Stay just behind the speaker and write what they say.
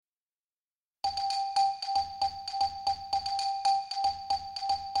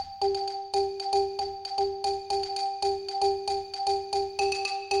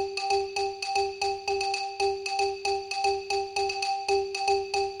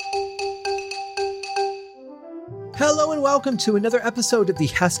Hello and welcome to another episode of the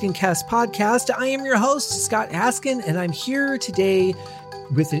HaskinCast podcast. I am your host, Scott Haskin, and I'm here today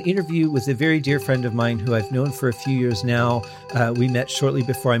with an interview with a very dear friend of mine who I've known for a few years now. We met shortly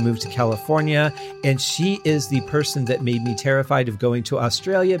before I moved to California, and she is the person that made me terrified of going to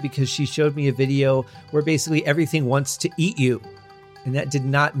Australia because she showed me a video where basically everything wants to eat you. And that did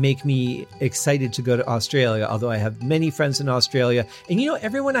not make me excited to go to Australia, although I have many friends in Australia. And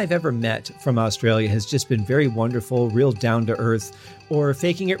everyone I've ever met from Australia has just been very wonderful, real down to earth, or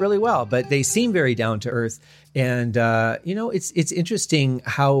faking it really well, but they seem very down to earth. And, it's interesting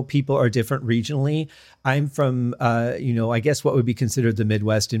how people are different regionally. I'm from, I guess what would be considered the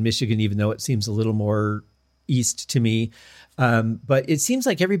Midwest in Michigan, even though it seems a little more east to me. But it seems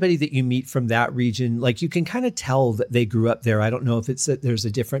like everybody that you meet from that region, like you can kind of tell that they grew up there. I don't know if it's that there's a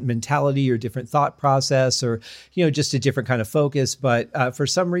different mentality or different thought process or, just a different kind of focus. But for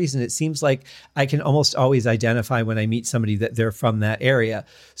some reason, it seems like I can almost always identify when I meet somebody that they're from that area.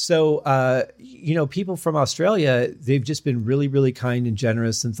 So, people from Australia, they've just been really, really kind and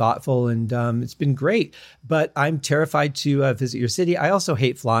generous and thoughtful. And it's been great. But I'm terrified to visit your city. I also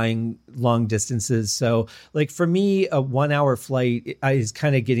hate flying long distances. So like for me, a 1 hour flight is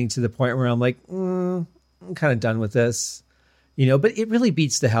kind of getting to the point where I'm like, I'm kind of done with this, but it really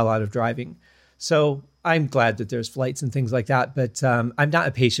beats the hell out of driving. So I'm glad that there's flights and things like that, but I'm not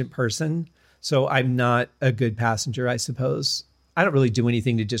a patient person. So I'm not a good passenger, I suppose. I don't really do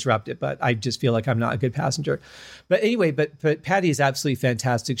anything to disrupt it, but I just feel like I'm not a good passenger. But anyway, but Patty is absolutely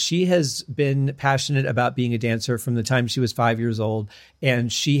fantastic. She has been passionate about being a dancer from the time she was 5 years old,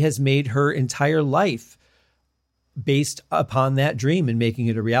 and she has made her entire life based upon that dream and making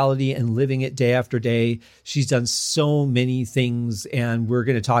it a reality and living it day after day. She's done so many things, and we're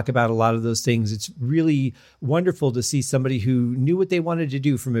going to talk about a lot of those things. It's really wonderful to see somebody who knew what they wanted to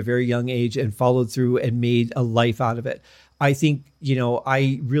do from a very young age and followed through and made a life out of it. I think,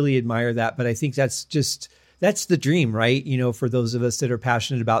 I really admire that, but I think that's the dream, right? For those of us that are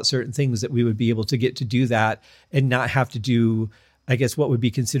passionate about certain things, that we would be able to get to do that and not have to do, I guess, what would be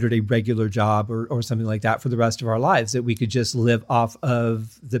considered a regular job or something like that for the rest of our lives, that we could just live off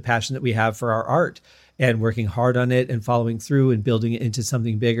of the passion that we have for our art and working hard on it and following through and building it into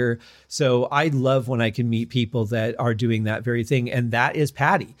something bigger. So I love when I can meet people that are doing that very thing. And that is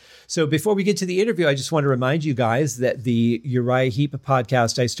Patty. So before we get to the interview, I just want to remind you guys that the Uriah Heep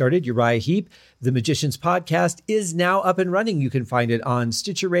podcast I started, Uriah Heep, the Magician's Podcast, is now up and running. You can find it on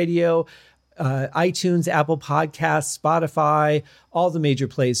Stitcher Radio, iTunes, Apple Podcasts, Spotify, all the major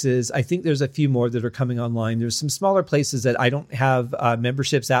places. I think there's a few more that are coming online. There's some smaller places that I don't have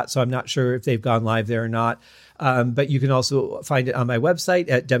memberships at, so I'm not sure if they've gone live there or not. But you can also find it on my website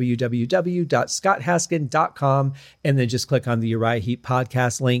at www.scotthaskin.com, and then just click on the Uriah Heep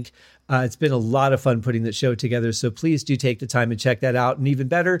podcast link. It's been a lot of fun putting the show together, so please do take the time and check that out. And even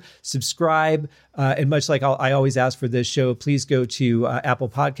better, subscribe. And much like I always ask for this show, please go to Apple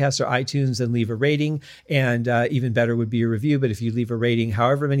Podcasts or iTunes and leave a rating. And even better would be a review. But if you leave a rating,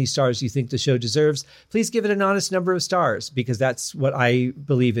 however many stars you think the show deserves, please give it an honest number of stars, because that's what I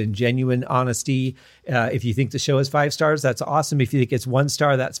believe in, genuine honesty. If you think the show is 5 stars, that's awesome. If you think it's 1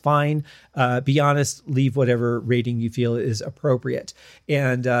 star, that's fine. Be honest, leave whatever rating you feel is appropriate.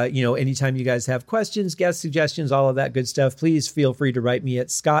 And, anytime you guys have questions, guest suggestions, all of that good stuff, please feel free to write me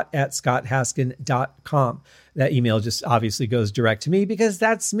at scott@scotthaskin.com. That email just obviously goes direct to me because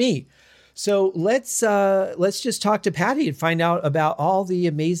that's me. So let's just talk to Patty and find out about all the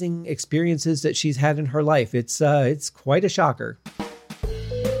amazing experiences that she's had in her life. It's quite a shocker.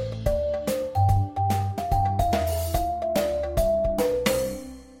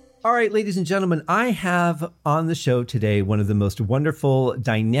 All right, ladies and gentlemen, I have on the show today one of the most wonderful,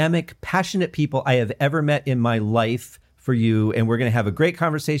 dynamic, passionate people I have ever met in my life for you. And we're going to have a great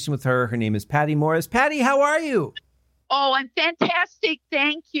conversation with her. Her name is Patty Morris. Patty, how are you? Oh, I'm fantastic.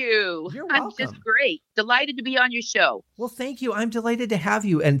 Thank you. You're welcome. I'm just great. Delighted to be on your show. Well, thank you. I'm delighted to have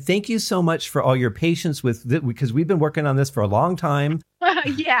you. And thank you so much for all your patience with it, because we've been working on this for a long time.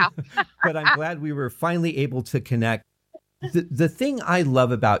 Yeah. But I'm glad we were finally able to connect. The thing I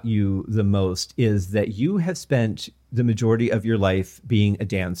love about you the most is that you have spent the majority of your life being a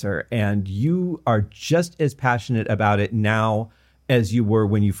dancer, and you are just as passionate about it now as you were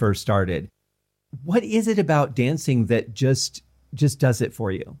when you first started. What is it about dancing that just does it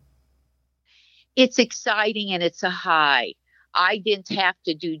for you? It's exciting and it's a high. I didn't have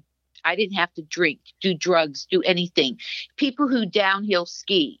to drink, do drugs, do anything. People who downhill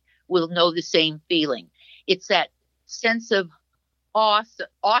ski will know the same feeling. It's that sense of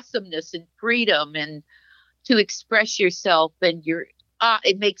awesomeness and freedom, and to express yourself, and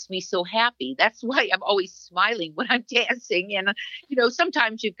It makes me so happy. That's why I'm always smiling when I'm dancing. And,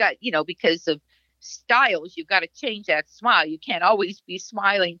 sometimes you've got, because of styles, you've got to change that smile. You can't always be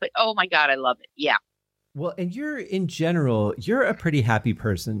smiling, but oh my God, I love it. Yeah. Well, and in general, you're a pretty happy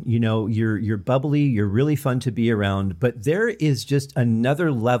person. You're bubbly, you're really fun to be around, but there is just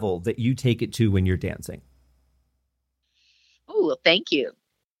another level that you take it to when you're dancing. Oh, well, thank you.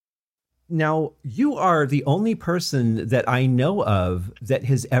 Now, you are the only person that I know of that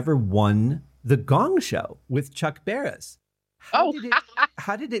has ever won the Gong Show with Chuck Barris.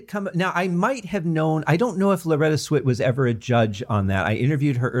 How did it come? Now, I might have known, I don't know if Loretta Swit was ever a judge on that. I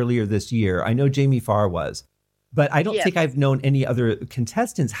interviewed her earlier this year. I know Jamie Farr was, but I don't think I've known any other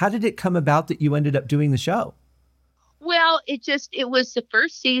contestants. How did it come about that you ended up doing the show? Well, it was the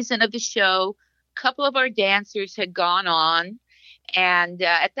first season of the show. A couple of our dancers had gone on. And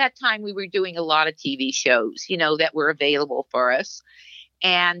at that time, we were doing a lot of TV shows, that were available for us.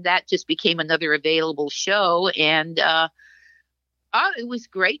 And that just became another available show. And it was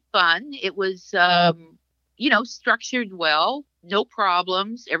great fun. It was, structured well, no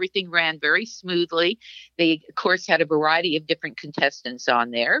problems. Everything ran very smoothly. They, of course, had a variety of different contestants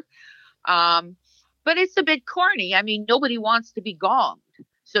on there. But it's a bit corny. I mean, nobody wants to be gonged.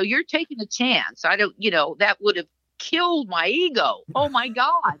 So you're taking a chance. I don't, that would have killed my ego. Oh my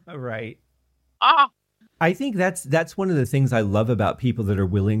God. Right. Ah. I think that's one of the things I love about people that are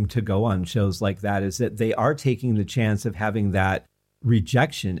willing to go on shows like that, is that they are taking the chance of having that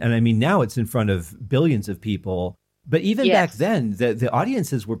rejection. And I mean, now it's in front of billions of people, but even back then, the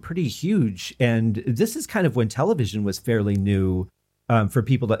audiences were pretty huge. And this is kind of when television was fairly new, for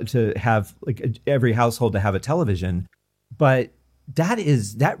people to have, like, every household to have a television. But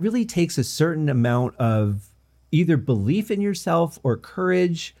that really takes a certain amount of either belief in yourself or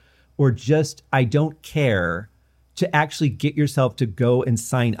courage or just, I don't care, to actually get yourself to go and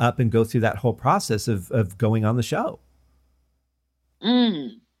sign up and go through that whole process of going on the show.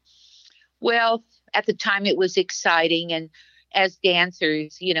 Well, at the time it was exciting. And as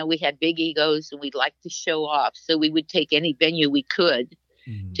dancers, we had big egos and we'd like to show off. So we would take any venue we could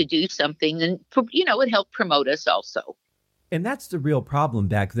to do something. And, it helped promote us also. And that's the real problem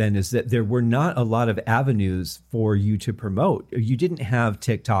back then, is that there were not a lot of avenues for you to promote. You didn't have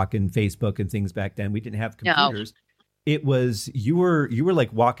TikTok and Facebook and things back then. We didn't have computers. No. It was, you were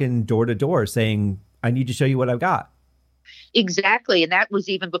like walking door to door saying, I need to show you what I've got. Exactly. And that was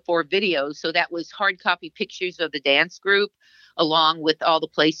even before videos. So that was hard copy pictures of the dance group, along with all the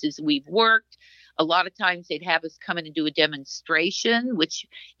places we've worked. A lot of times they'd have us come in and do a demonstration, which,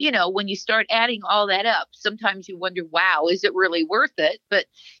 when you start adding all that up, sometimes you wonder, wow, is it really worth it? But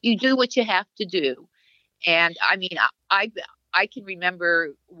you do what you have to do. And I mean, I can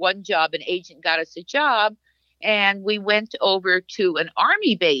remember one job, an agent got us a job, and we went over to an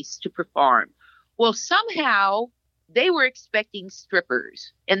army base to perform. Well, somehow they were expecting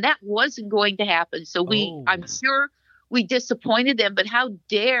strippers, and that wasn't going to happen. So I'm sure we disappointed them, but how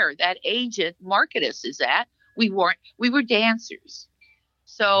dare that agent market us as that? We were dancers.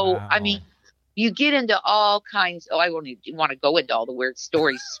 So, wow. I mean, you get into all kinds. I don't even want to go into all the weird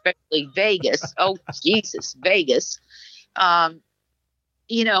stories, especially Vegas. Oh, Jesus, Vegas.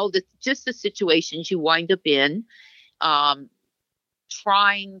 Just the situations you wind up in,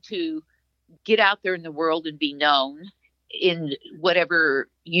 trying to get out there in the world and be known in whatever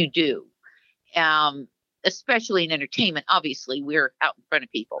you do. Especially in entertainment, obviously we're out in front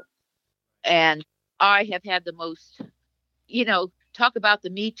of people. And I have had the most, talk about the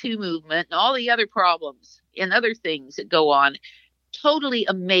Me Too movement and all the other problems and other things that go on. Totally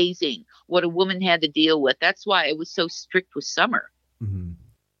amazing what a woman had to deal with. That's why I was so strict with Summer. Mm-hmm.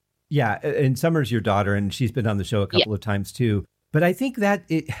 Yeah. And Summer's your daughter, and she's been on the show a couple of times too. But I think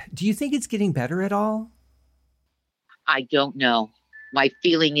do you think it's getting better at all? I don't know. My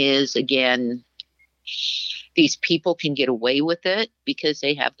feeling is, again, these people can get away with it because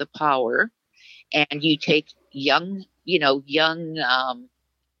they have the power, and you take young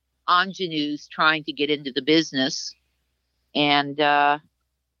ingenues trying to get into the business, and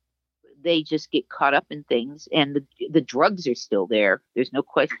they just get caught up in things, and the drugs are still there. There's no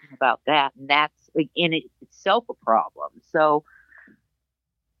question about that. And that's in itself a problem. So,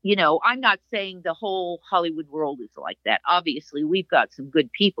 I'm not saying the whole Hollywood world is like that. Obviously, we've got some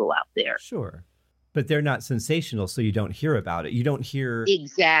good people out there. Sure. But they're not sensational, so you don't hear about it. You don't hear...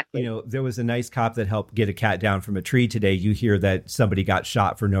 Exactly. There was a nice cop that helped get a cat down from a tree today. You hear that somebody got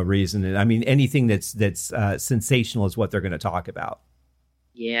shot for no reason. And I mean, anything that's sensational is what they're going to talk about.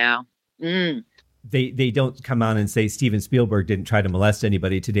 Yeah. They don't come on and say Steven Spielberg didn't try to molest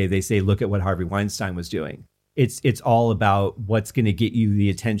anybody today. They say, look at what Harvey Weinstein was doing. It's all about what's going to get you the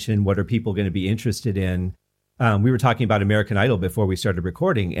attention. What are people going to be interested in? We were talking about American Idol before we started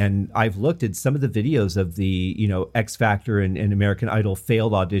recording, and I've looked at some of the videos of the, X Factor and American Idol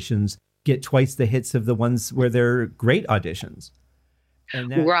failed auditions get twice the hits of the ones where they're great auditions.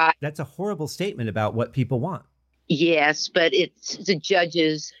 And that's a horrible statement about what people want. Yes, but it's the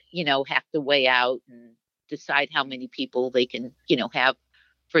judges, have to weigh out and decide how many people they can, have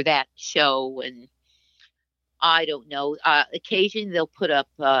for that show. And I don't know. Occasionally they'll put up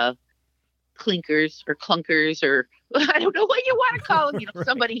clunkers, or I don't know what you want to call them. Right.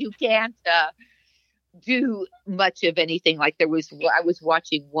 Somebody who can't do much of anything. Like I was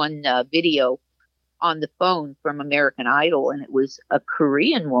watching one video on the phone from American Idol, and it was a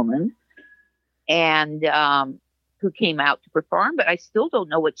Korean woman, and who came out to perform, but I still don't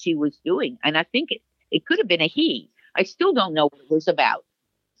know what she was doing. And I think it could have been a he. I still don't know what it was about.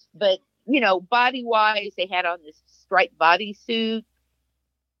 But, body wise, they had on this striped bodysuit,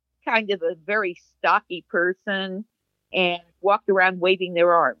 kind of a very stocky person, and walked around waving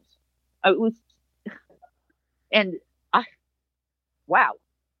their arms. It was, wow.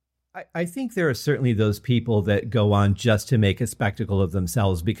 I think there are certainly those people that go on just to make a spectacle of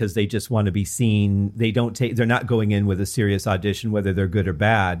themselves because they just want to be seen. They're not going in with a serious audition, whether they're good or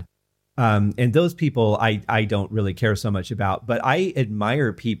bad. And those people I don't really care so much about, but I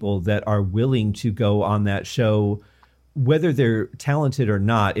admire people that are willing to go on that show, whether they're talented or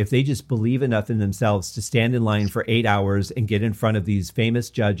not, if they just believe enough in themselves to stand in line for 8 hours and get in front of these famous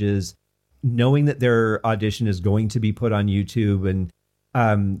judges, knowing that their audition is going to be put on YouTube. And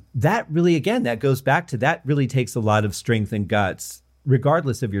that really, again, that goes back to that really takes a lot of strength and guts,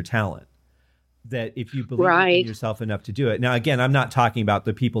 regardless of your talent. That if you believe in yourself enough to do it. Now, again, I'm not talking about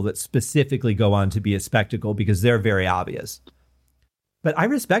the people that specifically go on to be a spectacle because they're very obvious. But I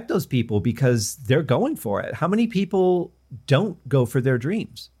respect those people because they're going for it. How many people don't go for their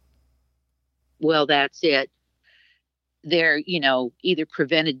dreams? Well, that's it. They're, either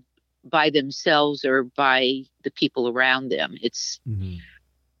prevented by themselves or by the people around them.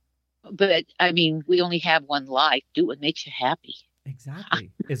 But I mean, we only have one life. Do what makes you happy. Exactly.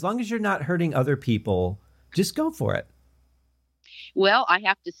 As long as you're not hurting other people, just go for it. Well, I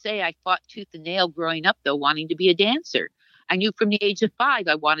have to say, I fought tooth and nail growing up, though, wanting to be a dancer. I knew from the age of 5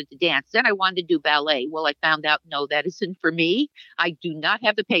 I wanted to dance. Then I wanted to do ballet. Well, I found out, no, that isn't for me. I do not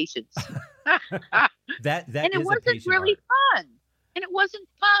have the patience. that and it wasn't really fun. And it wasn't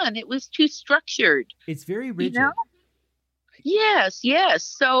fun. It was too structured. It's very rigid. Yes.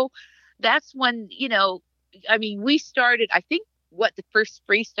 So that's when, we started, I think the first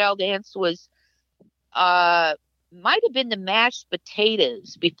freestyle dance was, might have been the mashed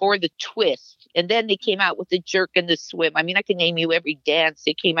potatoes before the twist. And then they came out with the jerk and the swim. I mean, I can name you every dance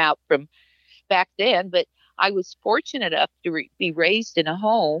that came out from back then, but I was fortunate enough to be raised in a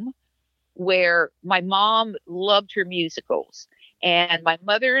home where my mom loved her musicals. And my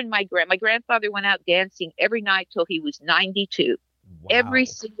mother and my grandfather went out dancing every night till he was 92, every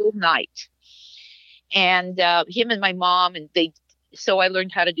single night. And him and my mom, so I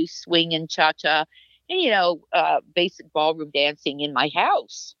learned how to do swing and cha-cha and, basic ballroom dancing in my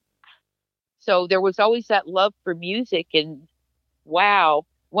house. So there was always that love for music. And wow,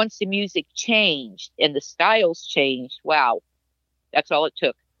 once the music changed and the styles changed, wow, that's all it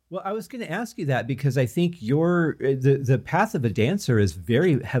took. Well, I was going to ask you that because I think the path of a dancer is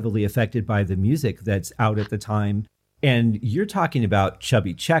very heavily affected by the music that's out at the time. And you're talking about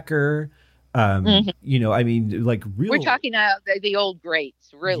Chubby Checker, I mean, like real. We're talking the old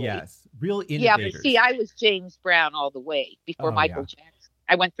greats, really. Yes, real innovators. Yeah, but see, I was James Brown all the way before Michael Jackson.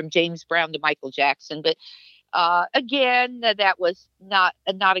 I went from James Brown to Michael Jackson, but again, that was not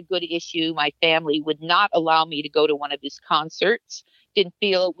a good issue. My family would not allow me to go to one of his concerts. Didn't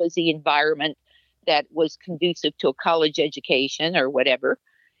feel it was the environment that was conducive to a college education or whatever.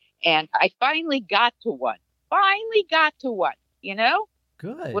 And I finally got to one, Good.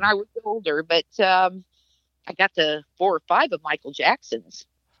 When I was older. But I got to 4 or 5 of Michael Jackson's.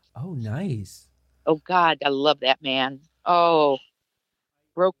 Oh, nice. Oh, God, I love that man. Oh,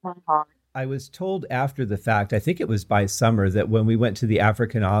 broke my heart. I was told after the fact, I think it was by summer, that when we went to the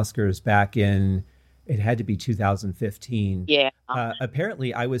African Oscars back in, it had to be 2015. Yeah.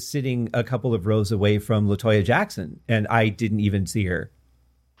 Apparently, I was sitting a couple of rows away from LaToya Jackson, and I didn't even see her.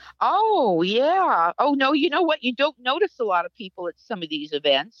 Oh, yeah. Oh, no, you know what? You don't notice a lot of people at some of these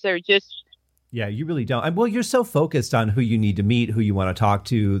events. They're just... Yeah, you really don't. Well, you're so focused on who you need to meet, who you want to talk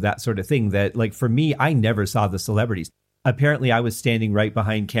to, that sort of thing, that, like, for me, I never saw the celebrities. apparently I was standing right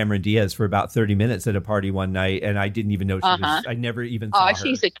behind Cameron Diaz for about 30 minutes at a party one night, and I didn't even know I never even saw her.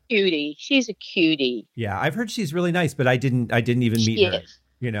 She's a cutie. She's a cutie. Yeah, I've heard she's really nice, but I didn't even meet her.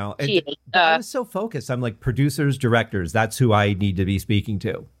 You know, and I was so focused. I'm like, producers, directors, that's who I need to be speaking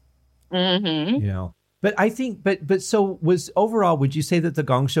to. Mm-hmm. You know, but I think, but so was overall, would you say that the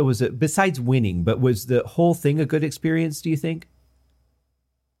Gong Show was, besides winning, but was the whole thing a good experience, do you think?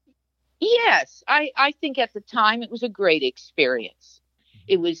 Yes, I think at the time it was a great experience.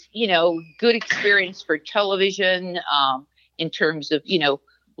 It was, good experience for television, in terms of,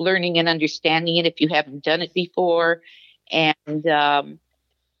 learning and understanding it if you haven't done it before. And,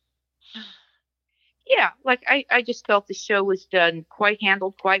 like I just felt the show was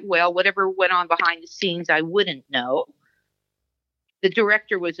handled quite well. Whatever went on behind the scenes, I wouldn't know. The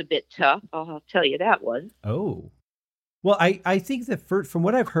director was a bit tough. I'll tell you that one. Oh. Well, I think that from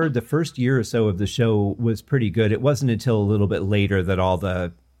what I've heard, the first year or so of the show was pretty good. It wasn't until a little bit later that all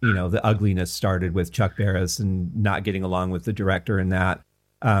the, the ugliness started with Chuck Barris and not getting along with the director and that,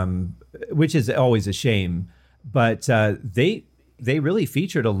 which is always a shame. But they really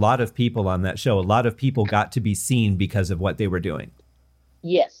featured a lot of people on that show. A lot of people got to be seen because of what they were doing.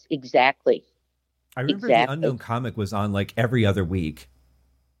 Yes, exactly. I remember The Unknown Comic was on like every other week.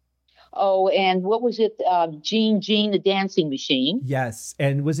 Oh, and what was it? Gene, the Dancing Machine. Yes.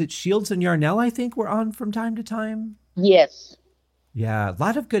 And was it Shields and Yarnell, I think, were on from time to time? Yes. Yeah, a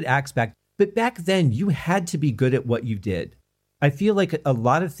lot of good acts back. But back then, you had to be good at what you did. I feel like a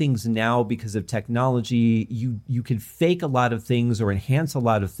lot of things now, because of technology, you can fake a lot of things or enhance a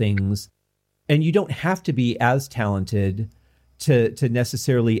lot of things, and you don't have to be as talented to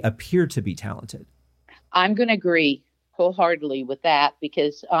necessarily appear to be talented. I'm going to agree wholeheartedly with that,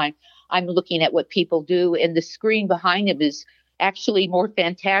 because I'm looking at what people do, and the screen behind them is actually more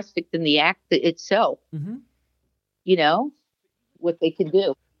fantastic than the act itself. Mm-hmm. What they can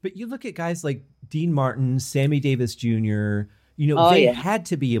do. But you look at guys like Dean Martin, Sammy Davis Jr., they had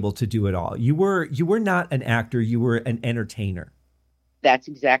to be able to do it all. You were not an actor, you were an entertainer. That's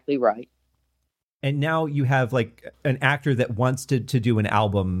exactly right. And now you have like an actor that wants to do an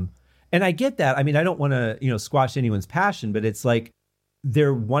album. And I get that. I mean, I don't want to, squash anyone's passion, but it's like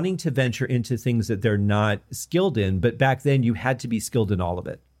they're wanting to venture into things that they're not skilled in. But back then you had to be skilled in all of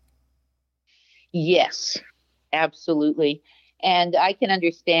it. Yes, absolutely. And I can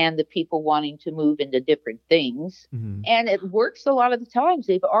understand the people wanting to move into different things. Mm-hmm. And it works a lot of the times.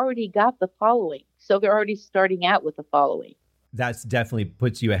 They've already got the following. So they're already starting out with the following. That's definitely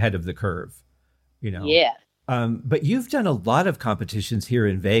puts you ahead of the curve, Yeah. But you've done a lot of competitions here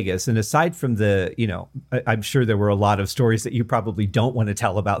in Vegas. And aside from I'm sure there were a lot of stories that you probably don't want to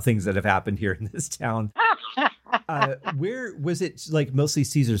tell about things that have happened here in this town. Where was it, like mostly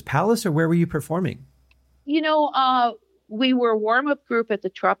Caesar's Palace, or where were you performing? We were a warm-up group at the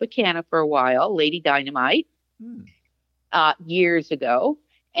Tropicana for a while, Lady Dynamite, years ago.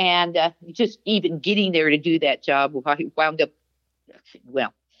 And just even getting there to do that job, I wound up,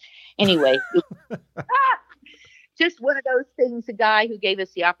 anyway. Just one of those things. The guy who gave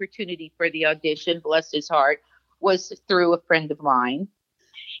us the opportunity for the audition, bless his heart, was through a friend of mine.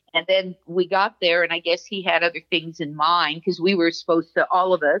 And then we got there, and I guess he had other things in mind, because we were supposed to,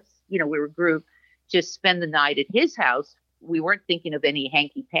 all of us, we were a group, just spend the night at his house. We weren't thinking of any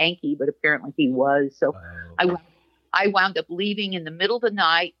hanky-panky, but apparently he was. So I wound up leaving in the middle of the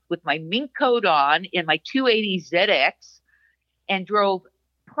night with my mink coat on in my 280 ZX, and drove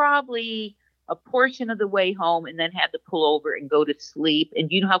probably a portion of the way home, and then had to pull over and go to sleep.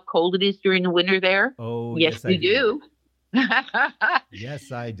 And you know how cold it is during the winter there? Oh, yes, you do.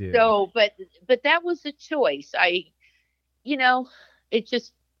 Yes, I do. So, but that was a choice. It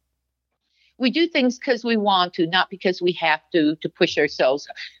just, we do things because we want to, not because we have to push ourselves.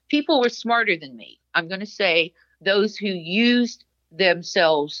 People were smarter than me. I'm going to say those who used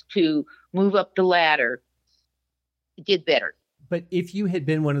themselves to move up the ladder did better. But if you had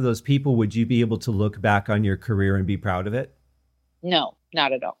been one of those people, would you be able to look back on your career and be proud of it? No,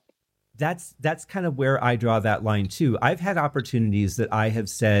 not at all. That's kind of where I draw that line too. I've had opportunities that I have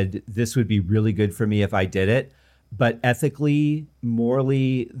said, this would be really good for me if I did it, but ethically,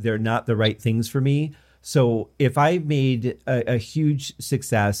 morally, they're not the right things for me. So if I made a huge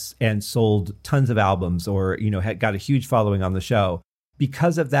success and sold tons of albums, or, had got a huge following on the show,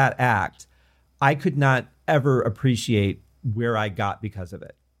 because of that act, I could not ever appreciate where I got because of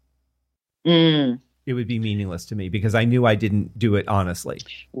it. It would be meaningless to me because I knew I didn't do it honestly.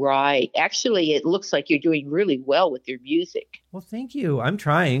 Right. Actually, it looks like you're doing really well with your music. Well, thank you. I'm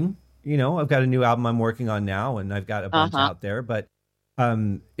trying. I've got a new album I'm working on now, and I've got a bunch out there. But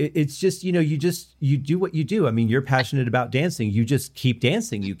It's just, you do what you do. I mean, you're passionate about dancing. You just keep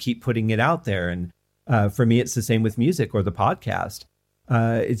dancing. You keep putting it out there. And for me, it's the same with music or the podcast.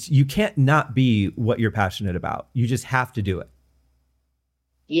 You can't not be what you're passionate about. You just have to do it.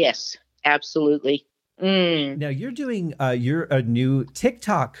 Yes, absolutely. Now you're doing, you're a new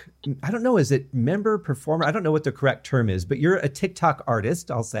TikTok. I don't know. Is it member performer? I don't know what the correct term is, but you're a TikTok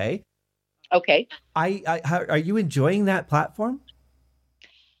artist, I'll say. Okay. Are you enjoying that platform?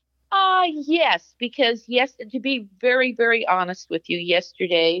 Yes, because to be very, very honest with you,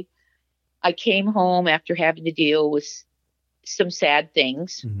 yesterday I came home after having to deal with some sad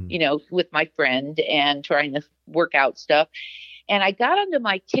things, with my friend and trying to work out stuff. And I got onto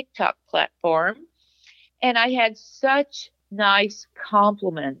my TikTok platform and I had such nice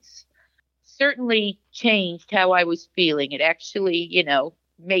compliments. Certainly changed how I was feeling. It actually,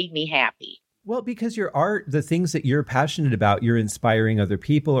 made me happy. Well, because your art, the things that you're passionate about, you're inspiring other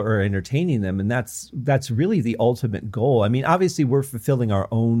people or entertaining them. And that's really the ultimate goal. I mean, obviously we're fulfilling our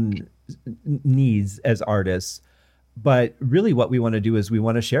own needs as artists, but really what we want to do is we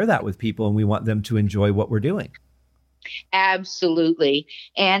want to share that with people and we want them to enjoy what we're doing. Absolutely.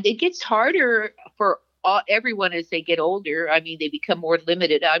 And it gets harder for everyone as they get older. I mean, they become more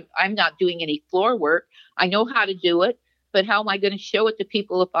limited. I'm not doing any floor work. I know how to do it. But how am I going to show it to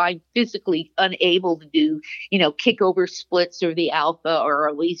people if I'm physically unable to do, kick over splits or the alpha or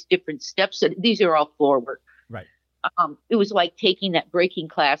all these different steps? These are all floor work. Right. It was like taking that breaking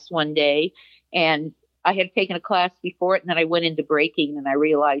class one day, and I had taken a class before it, and then I went into breaking, and I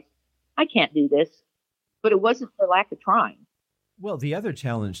realized I can't do this. But it wasn't for lack of trying. Well, the other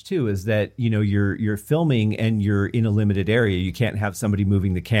challenge too is that, you're filming and you're in a limited area. You can't have somebody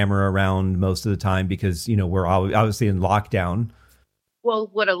moving the camera around most of the time because, we're obviously in lockdown.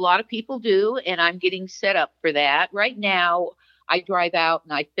 Well, what a lot of people do, and I'm getting set up for that. Right now, I drive out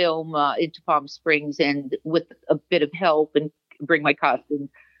and I film into Palm Springs, and with a bit of help and bring my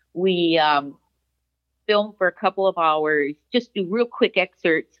costumes, we film for a couple of hours, just do real quick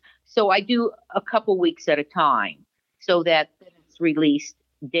excerpts. So I do a couple weeks at a time so that it's released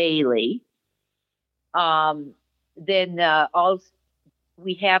daily. Then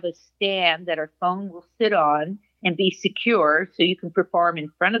we have a stand that our phone will sit on and be secure so you can perform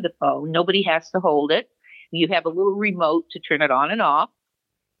in front of the phone. Nobody has to hold it. You have a little remote to turn it on and off.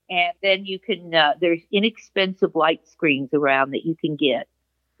 And then you can, there's inexpensive light screens around that you can get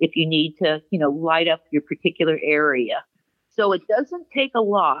if you need to, light up your particular area. So it doesn't take a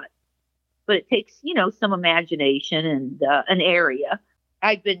lot, but it takes, some imagination and an area.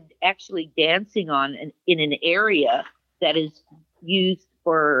 I've been actually dancing in an area that is used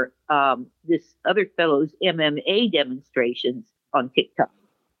for this other fellow's MMA demonstrations on TikTok.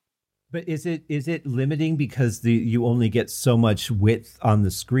 But is it limiting because you only get so much width on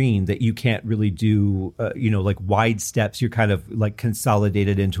the screen that you can't really do, like wide steps? You're kind of like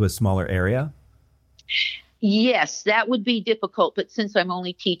consolidated into a smaller area? Yes, that would be difficult. But since I'm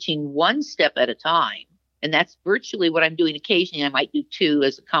only teaching one step at a time, and that's virtually what I'm doing occasionally, I might do two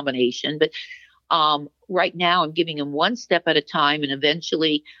as a combination. But right now I'm giving them one step at a time, and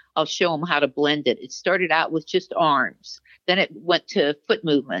eventually I'll show them how to blend it. It started out with just arms. Then it went to foot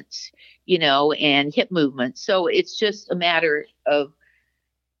movements, and hip movements. So it's just a matter of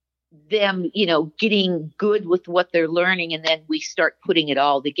them, getting good with what they're learning. And then we start putting it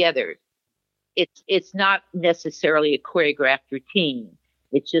all together. It's not necessarily a choreographed routine.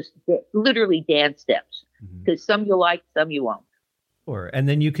 It's just literally dance steps, because some you'll like, some you won't. Sure. And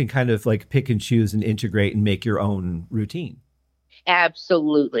then you can kind of like pick and choose and integrate and make your own routine.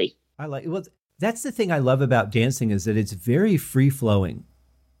 Absolutely. That's the thing I love about dancing is that it's very free flowing.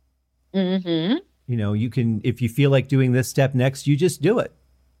 Mm-hmm. You can, if you feel like doing this step next, you just do it.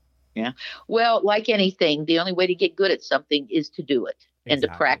 Yeah. Well, like anything, the only way to get good at something is to do it and to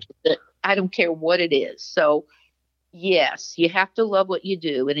practice it. I don't care what it is. So yes, you have to love what you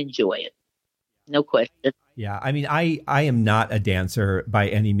do and enjoy it. No question. Yeah. I mean, I am not a dancer by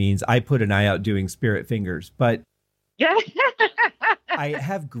any means. I put an eye out doing spirit fingers, but I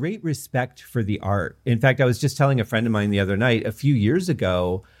have great respect for the art. In fact, I was just telling a friend of mine the other night, a few years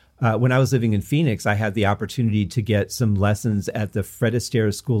ago, when I was living in Phoenix, I had the opportunity to get some lessons at the Fred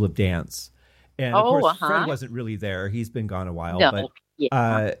Astaire School of Dance. And of course, Fred wasn't really there. He's been gone a while. No.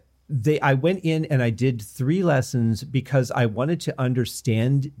 But I went in and I did 3 lessons because I wanted to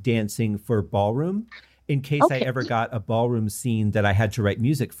understand dancing for ballroom in case I ever got a ballroom scene that I had to write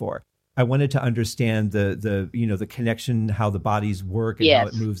music for. I wanted to understand the connection, how the bodies work and how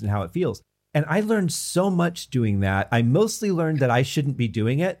it moves and how it feels. And I learned so much doing that. I mostly learned that I shouldn't be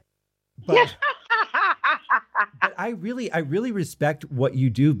doing it, I really respect what you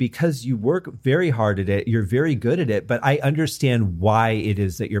do because you work very hard at it. You're very good at it, but I understand why it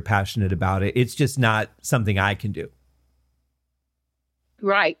is that you're passionate about it. It's just not something I can do.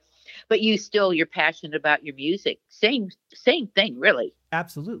 Right. But you're passionate about your music. Same thing, really.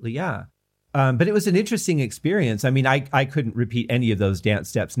 Absolutely. Yeah. But it was an interesting experience. I mean, I couldn't repeat any of those dance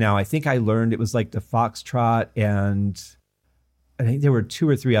steps now. I think I learned it was like the foxtrot, and I think there were 2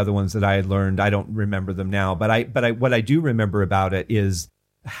 or 3 other ones that I had learned. I don't remember them now, but what I do remember about it is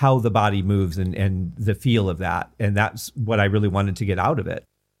how the body moves and the feel of that. And that's what I really wanted to get out of it.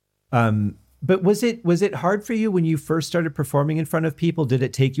 But was it hard for you when you first started performing in front of people? Did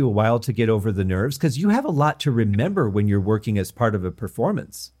it take you a while to get over the nerves? Because you have a lot to remember when you're working as part of a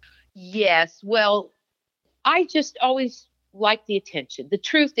performance. Yes. Well, I just always liked the attention. The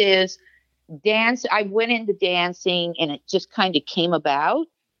truth is, I went into dancing and it just kind of came about.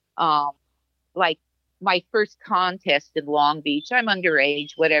 Like my first contest in Long Beach, I'm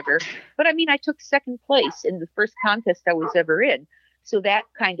underage, whatever. But I mean, I took second place in the first contest I was ever in. So that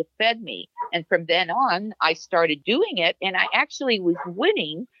kind of fed me. And from then on, I started doing it and I actually was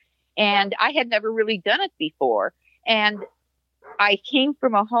winning, and I had never really done it before. And I came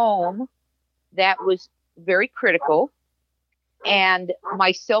from a home that was very critical, and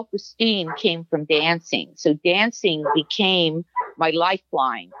my self-esteem came from dancing. So dancing became my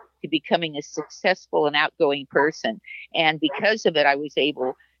lifeline to becoming a successful and outgoing person. And because of it, I was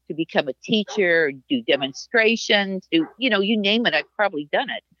able to become a teacher, do demonstrations, you name it, I've probably done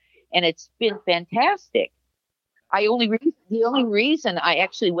it. And it's been fantastic. The only reason I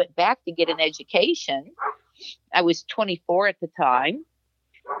actually went back to get an education, I was 24 at the time,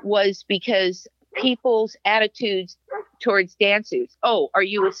 was because people's attitudes towards dancers. Oh, are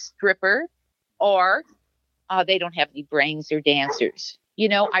you a stripper? Or they don't have any brains, they're dancers.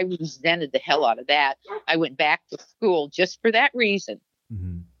 I resented the hell out of that. I went back to school just for that reason.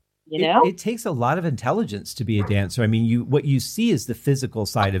 Mm-hmm. It takes a lot of intelligence to be a dancer. I mean, what you see is the physical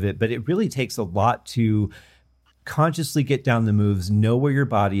side of it, but it really takes a lot to consciously get down the moves, know where your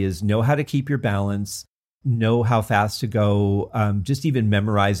body is, know how to keep your balance, know how fast to go, just even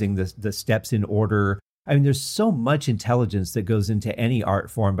memorizing the steps in order. I mean, there's so much intelligence that goes into any art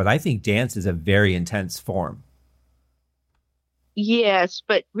form, but I think dance is a very intense form. Yes,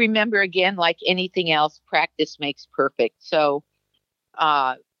 but remember, again, like anything else, practice makes perfect. So,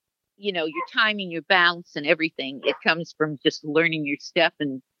 your timing, your balance and everything, it comes from just learning your step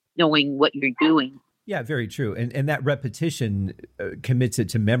and knowing what you're doing. Yeah, very true. And that repetition commits it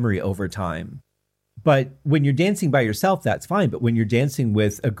to memory over time. But when you're dancing by yourself, that's fine. But when you're dancing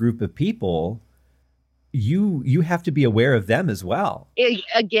with a group of people, you have to be aware of them as well.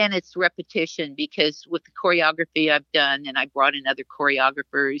 Again, it's repetition, because with the choreography I've done, and I brought in other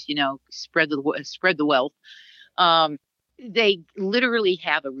choreographers, spread the wealth. They literally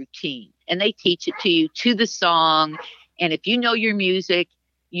have a routine, and they teach it to you to the song. And if you know your music,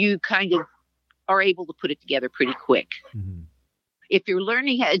 you kind of are able to put it together pretty quick. Mm-hmm. If you're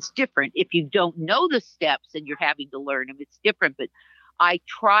learning, it's different. If you don't know the steps and you're having to learn them, it's different. But I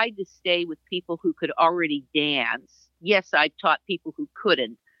tried to stay with people who could already dance. Yes, I taught people who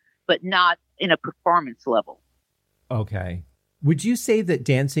couldn't, but not in a performance level. Okay. Would you say that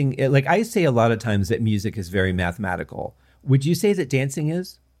dancing, like I say a lot of times that music is very mathematical. Would you say that dancing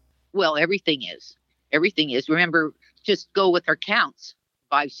is? Well, everything is. Everything is. Remember, just go with our counts,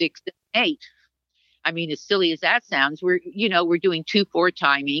 5, 6, 8. I mean, as silly as that sounds, we're doing 2/4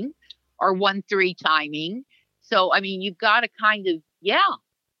 timing or 1/3 timing. So, I mean, you've got to kind of,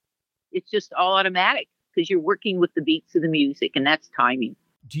 it's just all automatic because you're working with the beats of the music, and that's timing.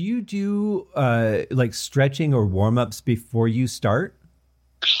 Do you do like stretching or warm-ups before you start?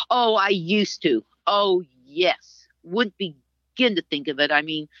 Oh, I used to. Oh, yes. Wouldn't begin to think of it. I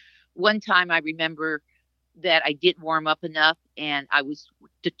mean, one time I remember that I didn't warm up enough, and I was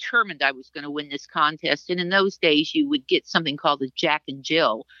determined I was going to win this contest. And in those days, you would get something called a Jack and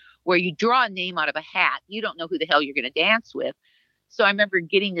Jill, where you draw a name out of a hat. You don't know who the hell you're going to dance with. So I remember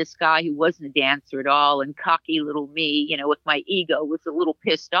getting this guy who wasn't a dancer at all, and cocky little me, with my ego, was a little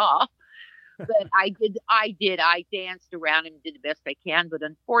pissed off. But I danced around him, did the best I can. But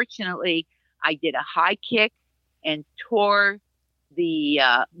unfortunately, I did a high kick and tore the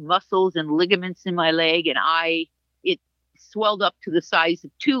muscles and ligaments in my leg, and it swelled up to the size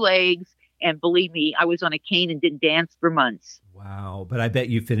of 2 legs. And believe me, I was on a cane and didn't dance for months. Wow. But I bet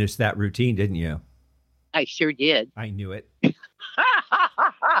you finished that routine, didn't you? I sure did. I knew it.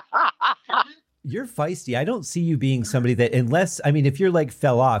 You're feisty. I don't see you being somebody that, if your leg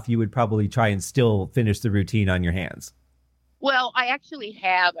fell off, you would probably try and still finish the routine on your hands. Well, I actually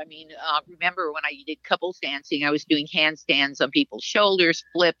have. I mean, remember when I did couples dancing, I was doing handstands on people's shoulders,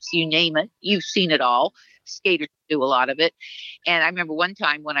 flips, you name it. You've seen it all. Skaters do a lot of it. And I remember one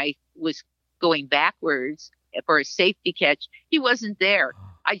time when I was going backwards for a safety catch, he wasn't there.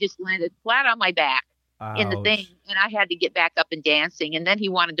 I just landed flat on my back in the thing, Ouch. and I had to get back up and dancing. And then he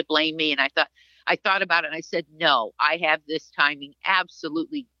wanted to blame me, and I thought about it, and I said, no, I have this timing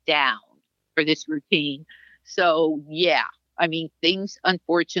absolutely down for this routine. So yeah, I mean, things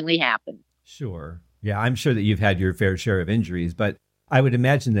unfortunately happen. Sure. Yeah, I'm sure that you've had your fair share of injuries, but I would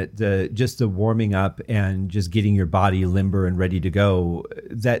imagine that the warming up and just getting your body limber and ready to go,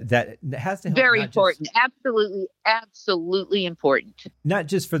 that has to help Very not just important. Absolutely, absolutely important. not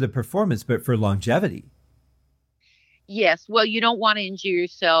just for the performance, but for longevity. Yes. Well, you don't want to injure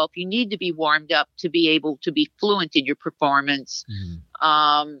yourself. You need to be warmed up to be able to be fluent in your performance.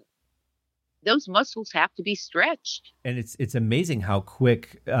 Mhm. Those muscles have to be stretched. And it's amazing how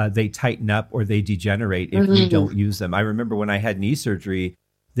quick they tighten up or they degenerate if you Mhm. don't use them. I remember when I had knee surgery,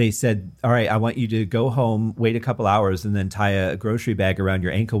 they said, all right, I want you to go home, wait a couple hours, and then tie a grocery bag around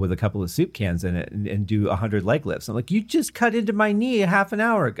your ankle with a couple of soup cans in it and do 100 leg lifts. I'm like, you just cut into my knee a half an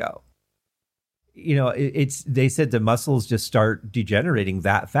hour ago. You know, they said the muscles just start degenerating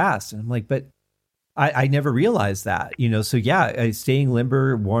that fast. And I'm like, but I never realized that, you know. So yeah, staying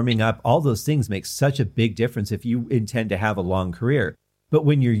limber, warming up, all those things make such a big difference if you intend to have a long career. But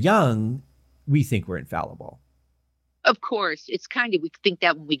when you're young, we think we're infallible. Of course, it's kind of, we think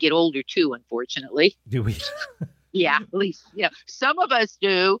that when we get older too, unfortunately. Do we? Yeah, at least, some of us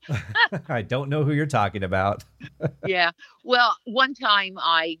do. I don't know who you're talking about. Yeah. Well, one time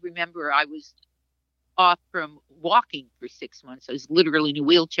I remember I was off from walking for 6 months. I was literally in a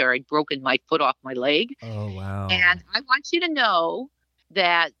wheelchair. I'd broken my foot off my leg. Oh, wow. And I want you to know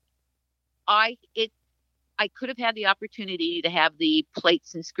that I could have had the opportunity to have the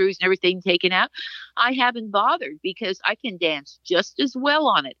plates and screws and everything taken out. I haven't bothered because I can dance just as well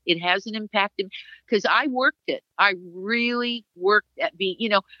on it. It hasn't impacted because I worked it. I really worked at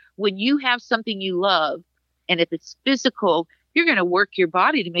when you have something you love, and if it's physical, you're going to work your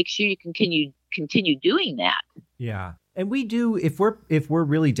body to make sure you can continue doing that. Yeah. And we do, if we're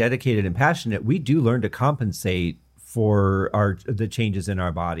really dedicated and passionate, we do learn to compensate for the changes in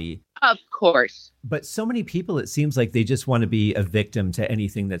our body. Of course. But so many people, it seems like they just want to be a victim to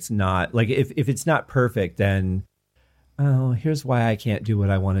anything that's not, like, if it's not perfect, then, oh, here's why I can't do what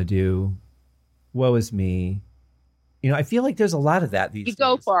I want to do. Woe is me. You know, I feel like there's a lot of that these days. You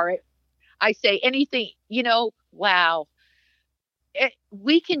go for it. I say anything, wow.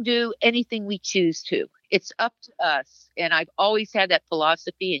 We can do anything we choose to. It's up to us. And I've always had that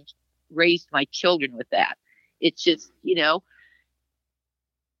philosophy and raised my children with that. It's just, you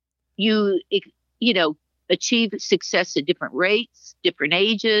achieve success at different rates, different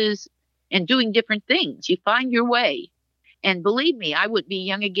ages, and doing different things. You find your way. And believe me, I wouldn't be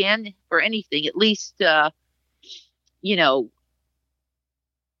young again for anything, at least,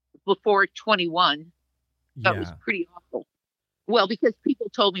 before 21. That was pretty awful. Well, because people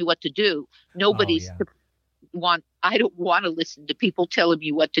told me what to do. I don't want to listen to people telling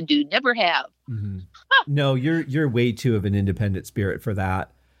me what to do. Never have. Mm-hmm. No, you're way too of an independent spirit for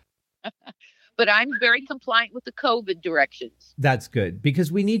that. But I'm very compliant with the COVID directions. That's good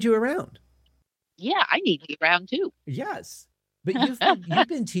because we need you around. Yeah, I need you around too. Yes. But you've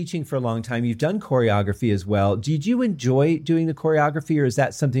been teaching for a long time. You've done choreography as well. Did you enjoy doing the choreography, or is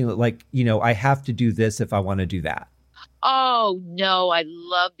that something that, like, I have to do this if I want to do that? Oh, no, I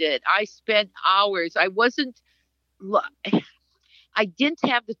loved it. I spent hours. I didn't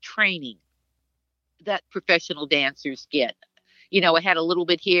have the training that professional dancers get. I had a little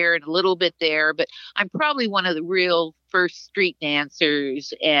bit here and a little bit there, but I'm probably one of the real first street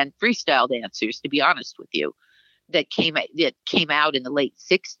dancers and freestyle dancers, to be honest with you, that came out in the late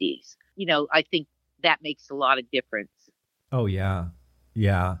 60s. I think that makes a lot of difference. Oh, yeah.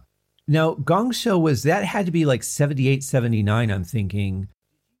 Yeah. Now, Gong Show, had to be like 78, 79, I'm thinking.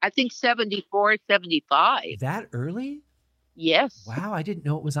 I think 74, 75. That early? Yes. Wow, I didn't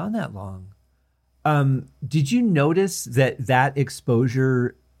know it was on that long. Did you notice that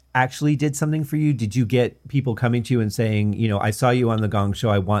exposure actually did something for you? Did you get people coming to you and saying, I saw you on the Gong Show,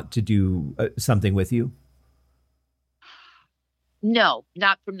 I want to do something with you? No,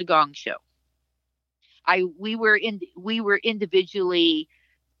 not from the Gong Show. We were individually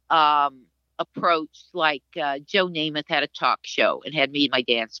approached, like Joe Namath had a talk show and had me and my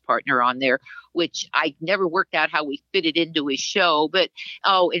dance partner on there, which I never worked out how we fitted into his show. But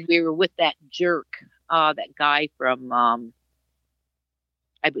and we were with that jerk, that guy from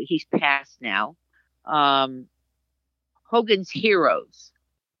he's passed now. Hogan's Heroes.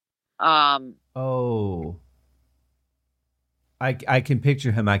 Oh, I can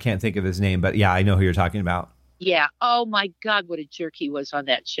picture him. I can't think of his name, but yeah, I know who you're talking about. Yeah. Oh my God, what a jerk he was on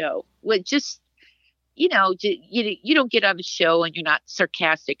that show. Well, just, you don't get on the show and you're not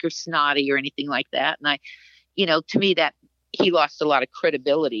sarcastic or snotty or anything like that. And to me that he lost a lot of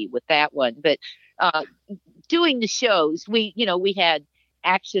credibility with that one. But doing the shows, we had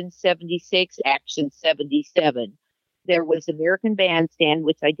Action 76, Action 77. There was American Bandstand,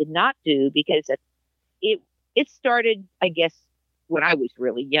 which I did not do because it started, I guess, when I was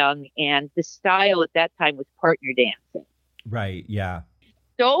really young, and the style at that time was partner dancing. Right. Yeah.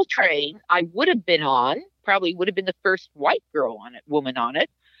 Soul Train, I would have been on, probably would have been the first white woman on it.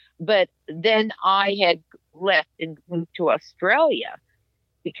 But then I had left and moved to Australia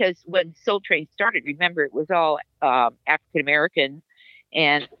because when Soul Train started, remember, it was all African American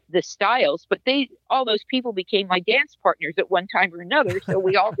and the styles, but all those people became my dance partners at one time or another. So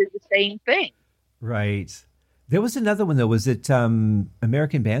we all did the same thing. Right. There was another one though. Was it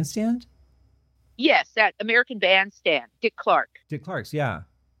American Bandstand? Yes, that American Bandstand. Dick Clark's, yeah.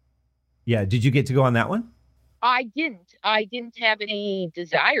 Yeah. Did you get to go on that one? I didn't have any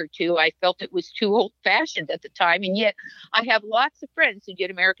desire to. I felt it was too old fashioned at the time. And yet I have lots of friends who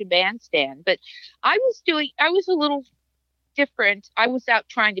did American Bandstand, but I was a little different. I was out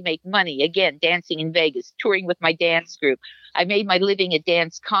trying to make money, again, dancing in Vegas, touring with my dance group. I made my living at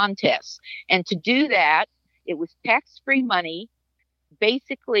dance contests. And to do that, it was tax-free money.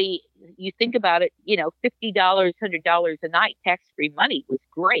 Basically, you think about it, $50, $100 a night, tax-free money was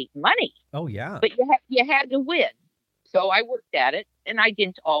great money. Oh, yeah. But you had to win. So I worked at it, and I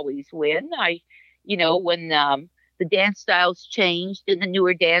didn't always win. When the dance styles changed and the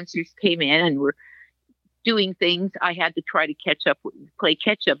newer dancers came in and were doing things, I had to try to play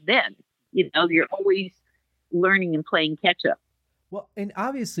catch up then. You're always learning and playing catch up. Well, and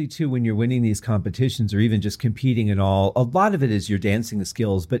obviously, too, when you're winning these competitions or even just competing and all, a lot of it is your dancing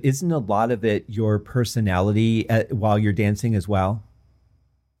skills, but isn't a lot of it your personality while you're dancing as well?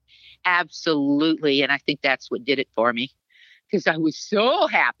 Absolutely. And I think that's what did it for me because I was so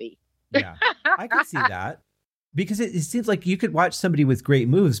happy. Yeah, I can see that. Because it seems like you could watch somebody with great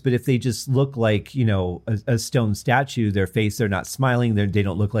moves, but if they just look like, a stone statue, their face, they're not smiling, they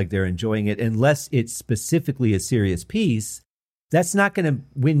don't look like they're enjoying it, unless it's specifically a serious piece, that's not going to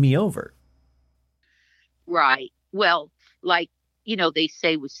win me over. Right. Well, they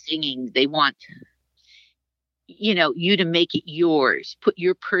say with singing, they want, you to make it yours, put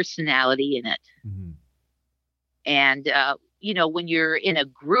your personality in it. Mm-hmm. And, when you're in a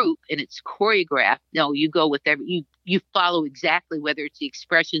group and it's choreographed, no, you go with you follow exactly, whether it's the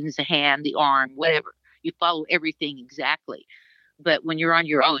expressions, the hand, the arm, whatever, you follow everything exactly. But when you're on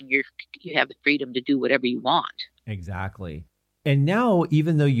your own, you have the freedom to do whatever you want. Exactly. And now,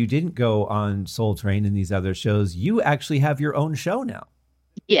 even though you didn't go on Soul Train and these other shows, you actually have your own show now.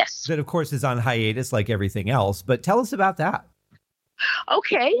 Yes. That, of course, is on hiatus like everything else. But tell us about that.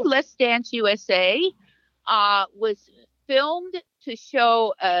 Okay. Let's Dance USA was filmed to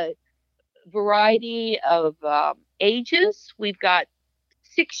show a variety of ages. We've got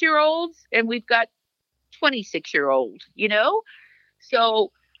 6-year-olds and we've got 26-year-olds,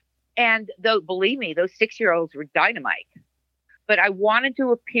 So, and though, believe me, those 6-year-olds were dynamite. But I wanted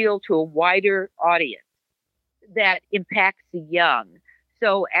to appeal to a wider audience that impacts the young.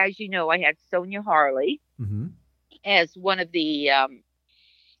 So, as you know, I had Sonia Harley as one of the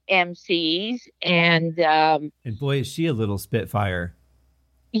MCs, and boy, is she a little spitfire.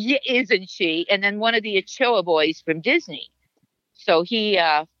 Yeah, isn't she? And then one of the Ochoa boys from Disney. So he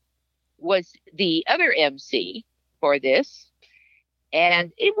was the other MC for this.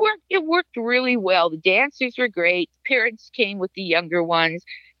 And it worked really well. The dancers were great. Parents came with the younger ones.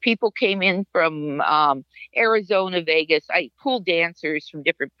 People came in from Arizona, Vegas. I pulled dancers from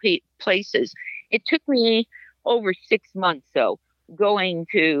different places. It took me over 6 months, though, going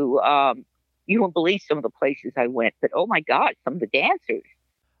to, you won't believe some of the places I went, but oh my God, some of the dancers.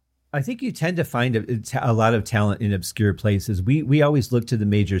 I think you tend to find a lot of talent in obscure places. We always look to the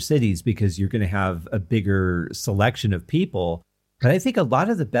major cities because you're going to have a bigger selection of people. But I think a lot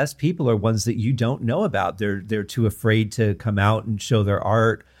of the best people are ones that you don't know about. They're too afraid to come out and show their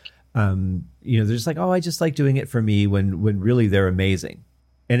art. They're just like, oh, I just like doing it for me, when really they're amazing.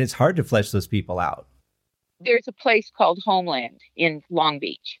 And it's hard to flesh those people out. There's a place called Homeland in Long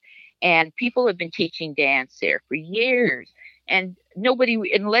Beach, and people have been teaching dance there for years. And nobody,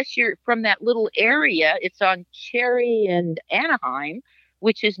 unless you're from that little area, it's on Cherry and Anaheim,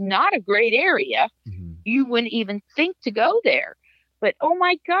 which is not a great area. Mm-hmm. You wouldn't even think to go there. But, oh,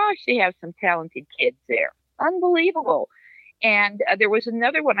 my gosh, they have some talented kids there. Unbelievable. And there was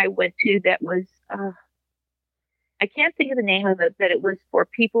another one I went to that was, I can't think of the name of it, that it was for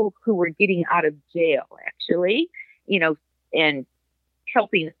people who were getting out of jail, actually, and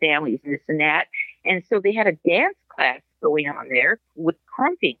helping the families and this and that. And so they had a dance class going on there with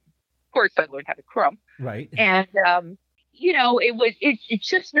crumping. Of course, I learned how to crump. Right. And, it's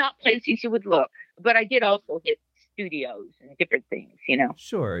just not places you would look. But I did also hit studios and different things.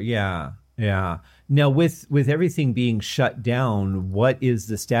 Sure. Yeah. Yeah. Now, with everything being shut down, what is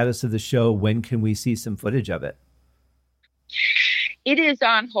the status of the show? When can we see some footage of it? It is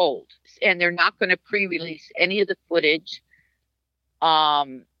on hold, and they're not going to pre-release any of the footage.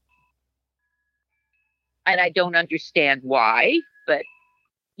 And I don't understand why, but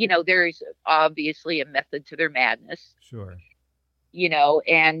there's obviously a method to their madness. Sure.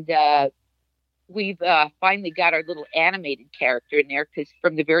 And we've finally got our little animated character in there, because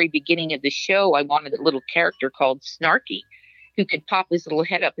from the very beginning of the show, I wanted a little character called Snarky who could pop his little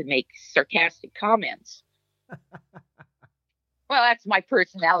head up and make sarcastic comments. Well, that's my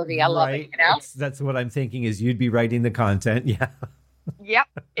personality. I love it. That's what I'm thinking is you'd be writing the content. Yeah. Yep.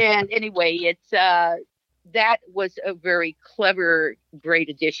 And anyway, it's that was a very clever, great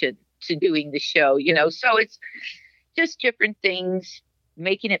addition to doing the show, so it's just different things,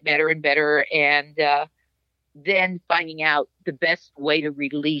 making it better and better. And then finding out the best way to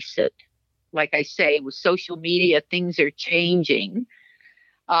release it. Like I say, with social media, things are changing.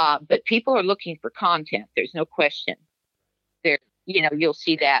 But people are looking for content. There's no question. You'll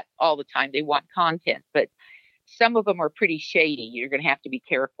see that all the time. They want content, but some of them are pretty shady. You're going to have to be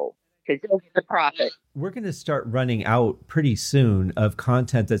careful because they'll get the profit. We're going to start running out pretty soon of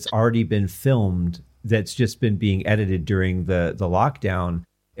content that's already been filmed that's just been being edited during the lockdown.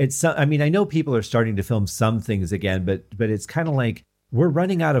 I know people are starting to film some things again, but it's kind of like we're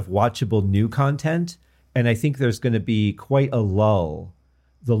running out of watchable new content. And I think there's going to be quite a lull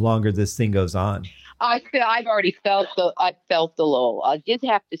the longer this thing goes on. I've already felt the lull. I did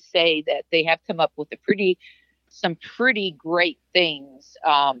have to say that they have come up with some pretty great things.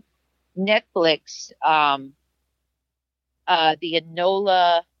 Netflix, the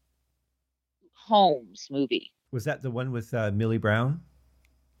Enola Holmes movie. Was that the one with Millie Brown?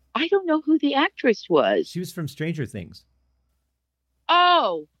 I don't know who the actress was. She was from Stranger Things.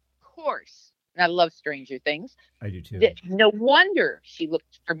 Oh, of course. I love Stranger Things. I do too. No wonder she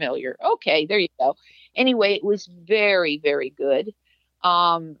looked familiar. Okay, there you go. Anyway, it was very, very good.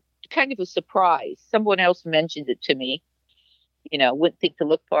 Kind of a surprise. Someone else mentioned it to me. Wouldn't think to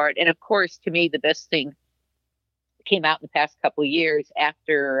look for it. And of course, to me, the best thing that came out in the past couple of years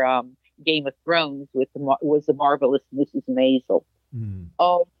after Game of Thrones was the marvelous Mrs. Maisel. Mm.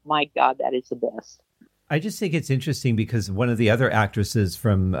 Oh my God, that is the best. I just think it's interesting because one of the other actresses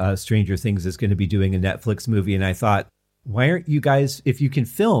from Stranger Things is going to be doing a Netflix movie. And I thought, why aren't you guys, if you can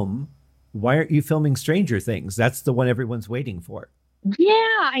film, why aren't you filming Stranger Things? That's the one everyone's waiting for. Yeah,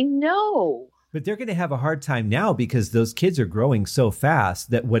 I know. But they're going to have a hard time now because those kids are growing so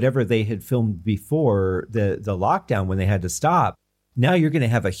fast that whatever they had filmed before the lockdown when they had to stop, now you're going to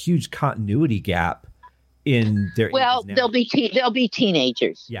have a huge continuity gap in their Well, they'll be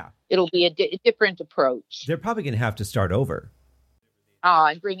teenagers. Yeah. It'll be a different approach. They're probably going to have to start over.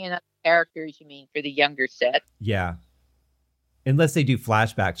 And bring in other characters, you mean, for the younger set? Yeah. Unless they do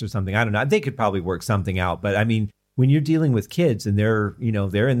flashbacks or something. I don't know. They could probably work something out. But I mean, when you're dealing with kids and they're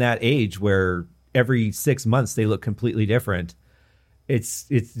in that age where every 6 months they look completely different,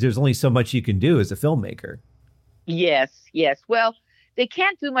 there's only so much you can do as a filmmaker. Yes. Well, they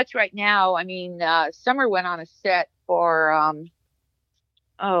can't do much right now. I mean, Summer went on a set for,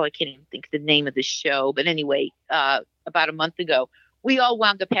 I can't even think of the name of the show. But anyway, about a month ago, we all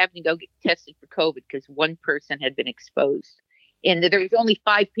wound up having to go get tested for COVID because one person had been exposed. And there was only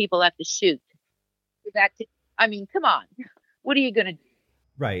 5 people at the shoot. Come on. What are you going to do?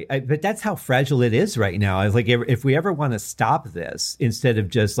 Right. But that's how fragile it is right now. I was like, if we ever want to stop this, instead of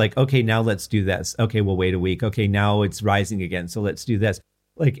just like, okay, now let's do this. Okay, we'll wait a week. Okay, now it's rising again. So let's do this.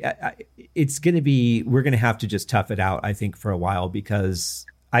 Like, we're going to have to just tough it out, I think, for a while, because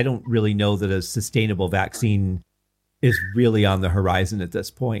I don't really know that a sustainable vaccine is really on the horizon at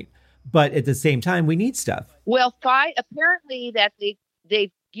this point. But at the same time, we need stuff. Well, apparently that they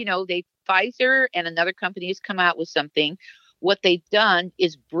Pfizer and another company has come out with something. What they've done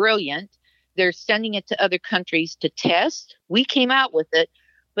is brilliant. They're sending it to other countries to test. We came out with it,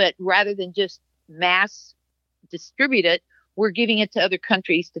 but rather than just mass distribute it, we're giving it to other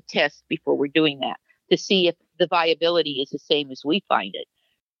countries to test before we're doing that, to see if the viability is the same as we find it.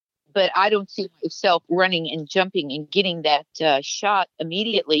 But I don't see myself running and jumping and getting that shot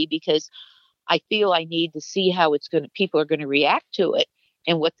immediately, because I feel I need to see how people are going to react to it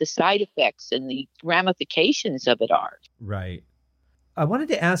and what the side effects and the ramifications of it are. Right. I wanted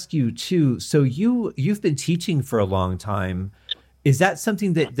to ask you too. So you've been teaching for a long time. Is that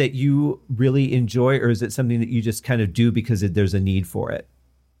something that you really enjoy, or is it something that you just kind of do because there's a need for it?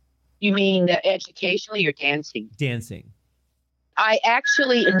 You mean educationally or dancing? Dancing. I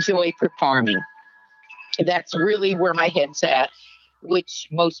actually enjoy performing. That's really where my head's at, which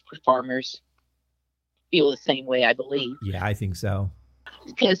most performers feel the same way, I believe. Yeah, I think so.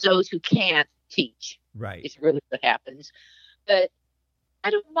 Because those who can't teach, right, is really what happens. But I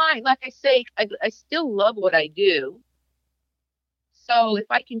don't mind. Like I say, I still love what I do. So if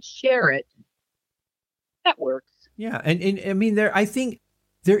I can share it, that works. Yeah, and I mean, I think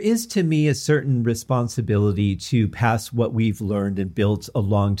there is, to me, a certain responsibility to pass what we've learned and built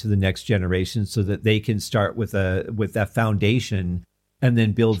along to the next generation, so that they can start with that foundation and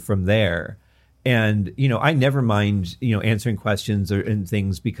then build from there. And I never mind answering questions and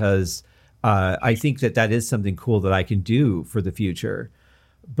things, because I think that is something cool that I can do for the future.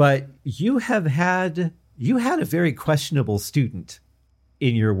 But you had a very questionable student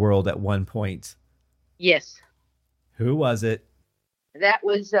in your world at one point. Yes. Who was it? That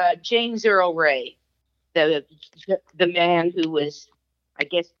was James Earl Ray, the man who was, I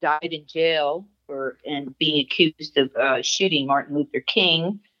guess, died in jail and being accused of shooting Martin Luther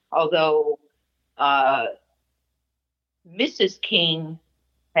King. Although Mrs. King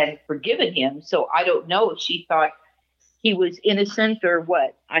had forgiven him, so I don't know if she thought he was innocent or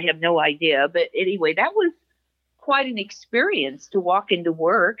what. I have no idea. But anyway, that was quite an experience to walk into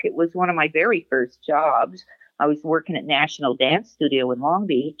work. It was one of my very first jobs. I was working at National Dance Studio in Long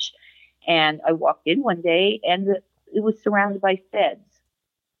Beach, and I walked in one day, and it was surrounded by feds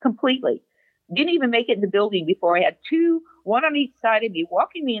completely. Didn't even make it in the building before I had one on each side of me,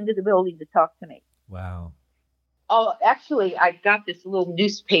 walking me into the building to talk to me. Wow. Oh, actually, I've got this little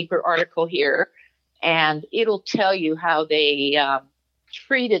newspaper article here, and it'll tell you how they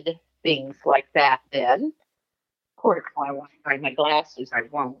treated things like that then. Of course, when I want to find my glasses, I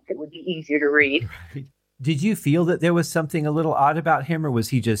won't. It would be easier to read. Right. Did you feel that there was something a little odd about him, or was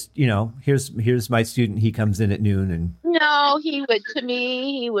he just, here's my student, he comes in at noon and... No, to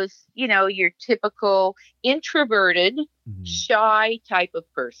me, he was, your typical introverted, shy type of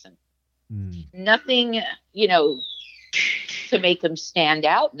person. Nothing, to make him stand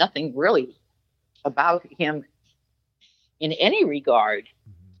out. Nothing really about him in any regard.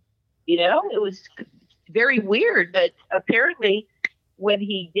 It was very weird, but apparently when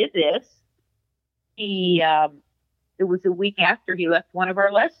he did this, it was a week after he left one of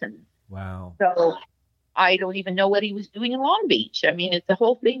our lessons. Wow. So I don't even know what he was doing in Long Beach. I mean, the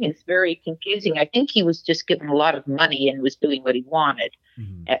whole thing is very confusing. I think he was just given a lot of money and was doing what he wanted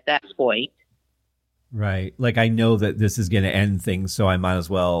at that point. Right. Like, I know that this is going to end things, so I might as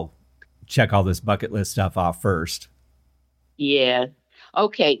well check all this bucket list stuff off first. Yeah.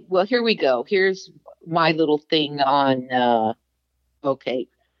 Okay. Well, here we go. Here's my little thing on, okay.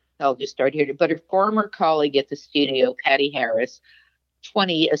 I'll just start here. But her former colleague at the studio, Patty Harris,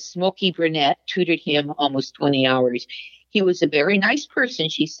 20, a smoky brunette, tutored him almost 20 hours. He was a very nice person,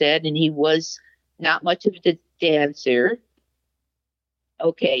 she said, and he was not much of a dancer.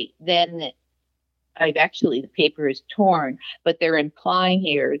 Okay, then the paper is torn, but they're implying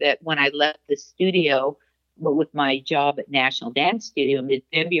here that when I left the studio with my job at National Dance Studio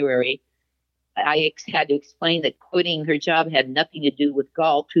mid-February, I had to explain that quitting her job had nothing to do with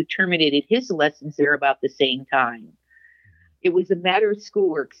Galt, who terminated his lessons there about the same time. It was a matter of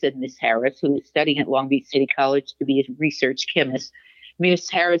schoolwork, said Miss Harris, who was studying at Long Beach City College to be a research chemist. Miss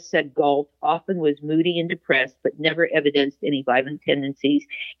Harris said Galt often was moody and depressed, but never evidenced any violent tendencies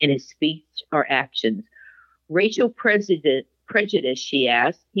in his speech or actions. Racial prejudice, she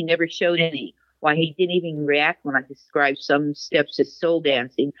asked. He never showed any. Why, he didn't even react when I described some steps as soul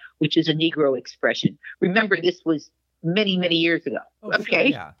dancing, which is a Negro expression. Remember, this was many, many years ago. Oh,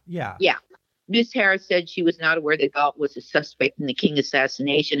 okay? Sure, yeah. Yeah. Miss Harris said she was not aware that Galt was a suspect in the King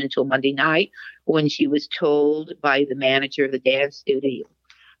assassination until Monday night, when she was told by the manager of the dance studio.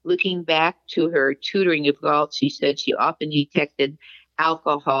 Looking back to her tutoring of Galt, she said she often detected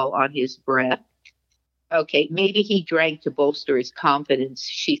alcohol on his breath. Okay, maybe he drank to bolster his confidence,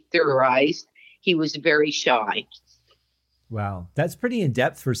 she theorized. He was very shy. Wow. That's pretty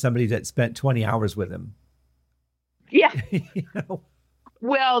in-depth for somebody that spent 20 hours with him. Yeah.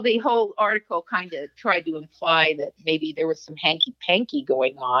 Well, the whole article kind of tried to imply that maybe there was some hanky-panky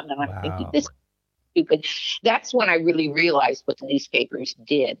going on. And I'm thinking, this is stupid. That's when I really realized what the newspapers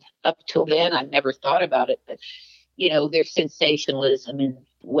did. Up till then, I never thought about it. But, their sensationalism and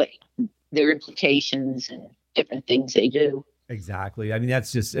what their implications and different things they do. Exactly. I mean,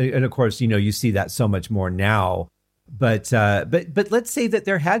 that's just, and of course, you see that so much more now. But let's say that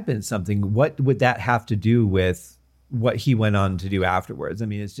there had been something. What would that have to do with what he went on to do afterwards? I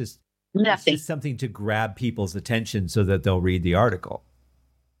mean, it's just Nothing. It's just something to grab people's attention so that they'll read the article.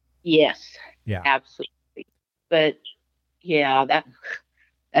 Yes. Yeah. Absolutely. But yeah,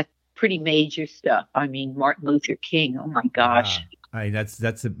 that's pretty major stuff. I mean, Martin Luther King. Oh my gosh. Yeah. I mean,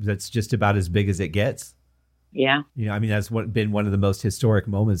 that's just about as big as it gets. Yeah. I mean, that's been one of the most historic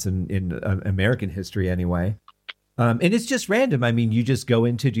moments in American history, anyway. And it's just random. I mean, you just go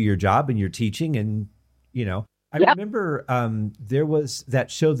in to do your job and you're teaching, and I remember there was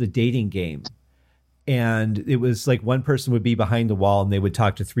that show, The Dating Game, and it was like one person would be behind the wall and they would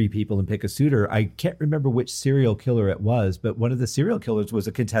talk to three people and pick a suitor. I can't remember which serial killer it was, but one of the serial killers was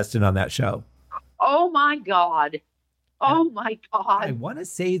a contestant on that show. Oh my God. Oh my God. I want to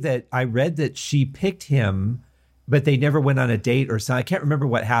say that I read that she picked him, but they never went on a date or something. I can't remember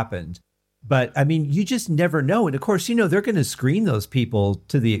what happened. But I mean, you just never know. And of course, they're going to screen those people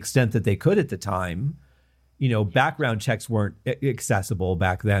to the extent that they could at the time. Background checks weren't accessible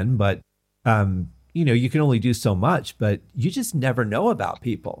back then, but, you can only do so much, but you just never know about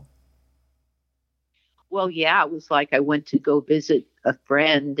people. Well, yeah, it was like I went to go visit a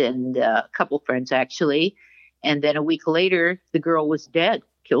friend and a couple friends, actually. And then a week later, the girl was dead,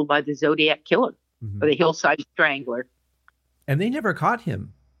 killed by the Zodiac Killer, or the Hillside Strangler. And they never caught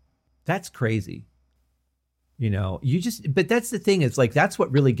him. That's crazy. But that's the thing. It's like, that's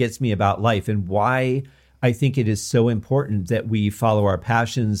what really gets me about life, and why I think it is so important that we follow our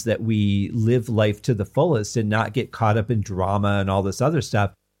passions, that we live life to the fullest and not get caught up in drama and all this other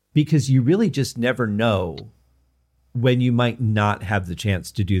stuff, because you really just never know when you might not have the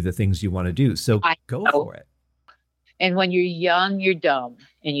chance to do the things you want to do. So go for it. And when you're young, you're dumb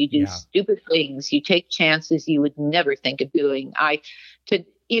and you do stupid things. You take chances you would never think of doing. To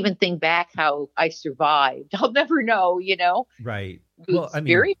even think back how I survived, I'll never know, Right. Well, I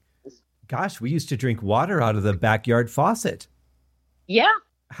mean, gosh, we used to drink water out of the backyard faucet. Yeah.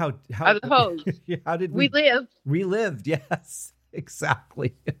 How out of the hose. How did we lived? We lived. Yes,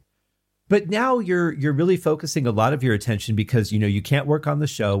 exactly. But now you're really focusing a lot of your attention because, you can't work on the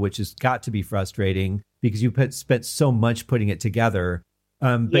show, which has got to be frustrating because you spent so much putting it together.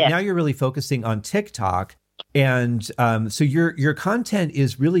 But now you're really focusing on TikTok. And so your content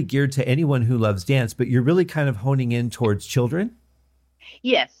is really geared to anyone who loves dance, but you're really kind of honing in towards children.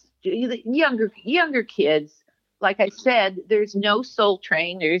 Yes. Younger kids. Like I said, there's no Soul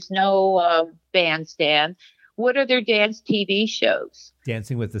Train. There's no Bandstand. What are their dance TV shows?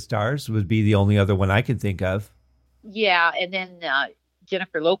 Dancing with the Stars would be the only other one I can think of. Yeah. And then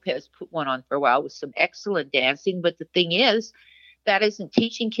Jennifer Lopez put one on for a while with some excellent dancing. But the thing is, that isn't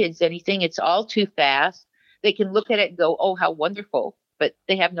teaching kids anything. It's all too fast. They can look at it and go, oh, how wonderful. But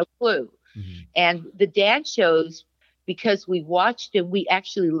they have no clue. Mm-hmm. And the dance shows, because we watched them, we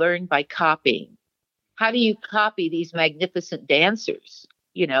actually learned by copying. How do you copy these magnificent dancers?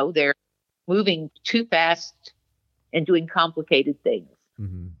 They're moving too fast and doing complicated things.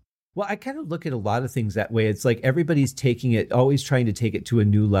 Mm-hmm. Well, I kind of look at a lot of things that way. It's like everybody's always trying to take it to a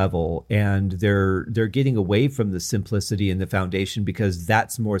new level, and they're getting away from the simplicity and the foundation because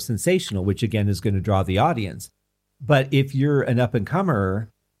that's more sensational, which again is going to draw the audience. But if you're an up and comer,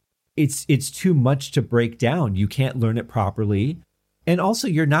 it's too much to break down. You can't learn it properly. And also,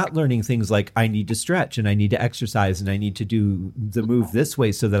 you're not learning things like, I need to stretch and I need to exercise and I need to do the move this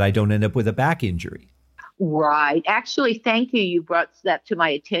way so that I don't end up with a back injury. Right. Actually, thank you. You brought that to my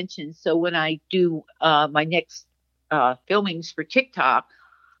attention. So when I do my next filmings for TikTok,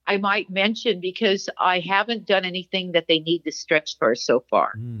 I might mention, because I haven't done anything that they need to stretch for so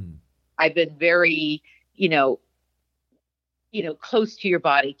far. I've been very, close to your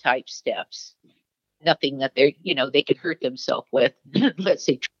body type steps. Nothing that they could hurt themselves with, let's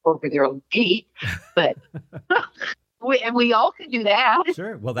say, trip over their own feet. But we all can do that.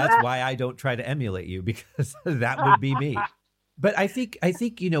 Sure. Well, that's why I don't try to emulate you, because that would be me. But I think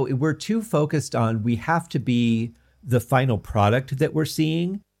we're too focused on, we have to be the final product that we're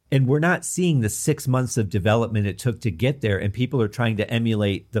seeing, and we're not seeing the 6 months of development it took to get there. And people are trying to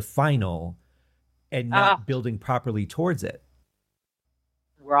emulate the final and not building properly towards it.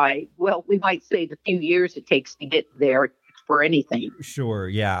 Right. Well, we might say the few years it takes to get there for anything. Sure.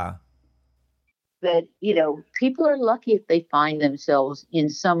 Yeah. But, people are lucky if they find themselves in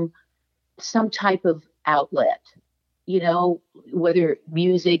some type of outlet, whether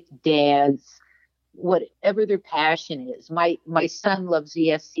music, dance, whatever their passion is. My son loves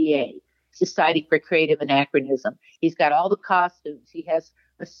the SCA, Society for Creative Anachronism. He's got all the costumes. He has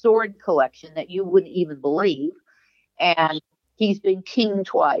a sword collection that you wouldn't even believe. And he's been king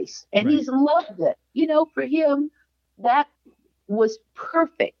twice, and Right. he's loved it. You know, for him, that was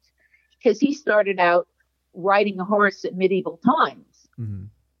perfect because he started out riding a horse at medieval times,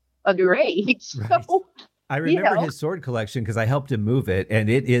 underage. Right. So, I remember his sword collection because I helped him move it, and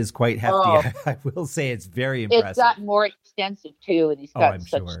it is quite hefty. I will say it's very impressive. It's gotten more extensive too, and he's got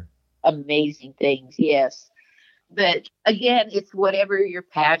such amazing things. Yes. But again, it's whatever your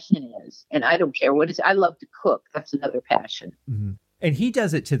passion is. And I don't care what it is. I love to cook. That's another passion. Mm-hmm. And he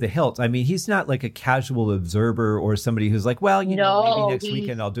does it to the hilt. I mean, he's not like a casual observer or somebody who's like, well, you know, maybe next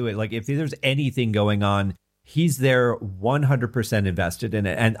weekend I'll do it. Like if there's anything going on, he's there 100% invested in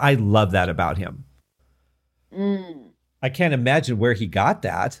it. And I love that about him. I can't imagine where he got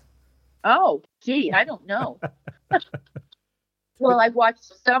that. Oh, gee, I don't know. Well, I watched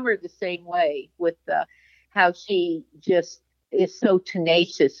Summer the same way with how she just is so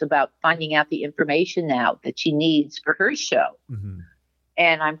tenacious about finding out the information now that she needs for her show.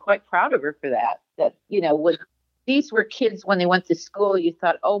 And I'm quite proud of her for that. That, you know, when these were kids when they went to school, you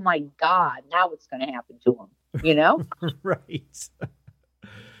thought, oh my God, now what's going to happen to them? You know? Right.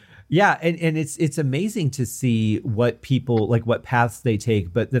 Yeah. And it's amazing to see what people, like what paths they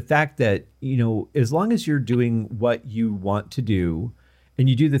take. But the fact that, you know, as long as you're doing what you want to do, and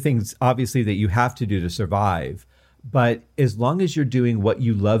you do the things, obviously, that you have to do to survive. But as long as you're doing what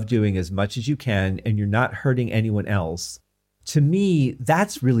you love doing as much as you can, and you're not hurting anyone else, to me,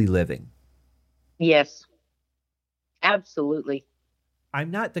 that's really living. Yes, absolutely.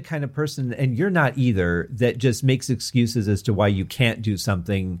 I'm not the kind of person, and you're not either, that just makes excuses as to why you can't do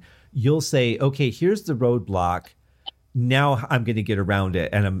something. You'll say, okay, here's the roadblock. Now I'm going to get around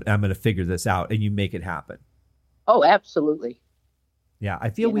it, and I'm going to figure this out, and you make it happen. Oh, absolutely. Yeah,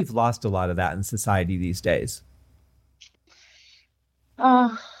 I feel we've lost a lot of that in society these days.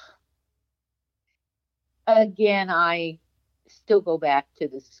 Again, I still go back to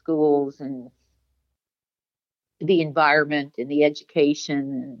the schools and the environment and the education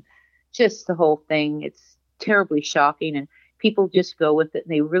and just the whole thing. It's terribly shocking, and people just go with it,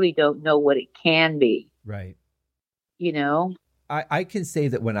 and they really don't know what it can be. Right. You know? I can say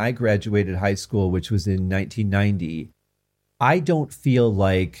that when I graduated high school, which was in 1990, I don't feel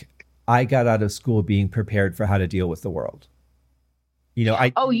like I got out of school being prepared for how to deal with the world. You know,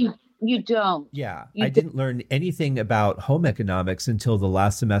 you don't. Yeah. I didn't learn anything about home economics until the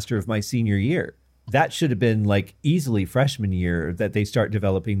last semester of my senior year. That should have been like easily freshman year that they start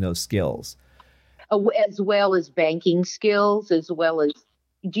developing those skills. As well as banking skills, as well as,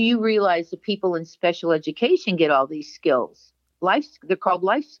 do you realize the people in special education get all these skills? They're called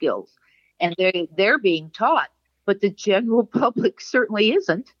life skills, and they're being taught. But the general public certainly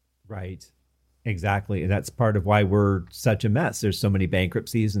isn't. Right. Exactly. And that's part of why we're such a mess. There's so many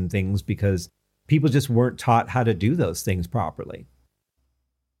bankruptcies and things because people just weren't taught how to do those things properly.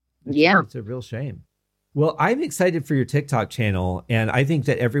 It's a real shame. Well, I'm excited for your TikTok channel. And I think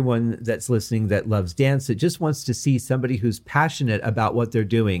that everyone that's listening that loves dance, that just wants to see somebody who's passionate about what they're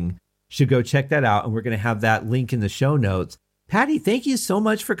doing, should go check that out. And we're going to have that link in the show notes. Patty, thank you so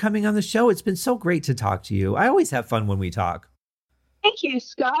much for coming on the show. It's been so great to talk to you. I always have fun when we talk. Thank you,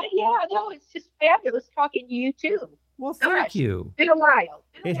 Scott. Yeah, no, it's just fabulous talking to you too. Well, thank you. It's been a while.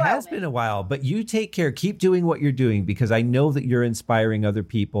 It has been a while, but you take care. Keep doing what you're doing because I know that you're inspiring other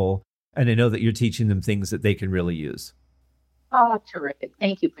people and I know that you're teaching them things that they can really use. Oh, terrific.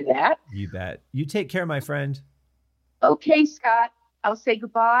 Thank you for that. You bet. You take care, my friend. Okay, Scott. I'll say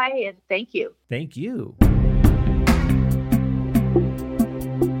goodbye and thank you. Thank you.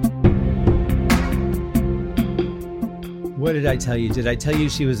 What did I tell you? Did I tell you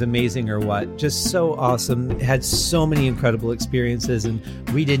she was amazing or what? Just so awesome. Had so many incredible experiences, and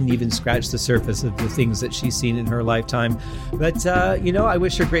we didn't even scratch the surface of the things that she's seen in her lifetime. But, I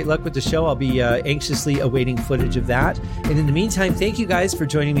wish her great luck with the show. I'll be anxiously awaiting footage of that. And in the meantime, thank you guys for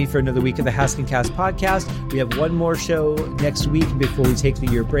joining me for another week of the Haskincast podcast. We have one more show next week before we take the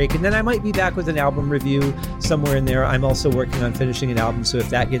year break. And then I might be back with an album review somewhere in there. I'm also working on finishing an album. So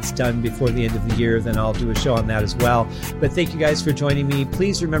if that gets done before the end of the year, then I'll do a show on that as well. But thank you guys for joining me.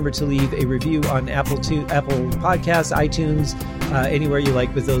 Please remember to leave a review on Apple Podcasts, iTunes, anywhere you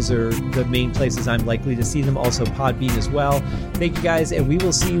like, but those are the main places I'm likely to see them. Also Podbean as well. Thank you guys, and we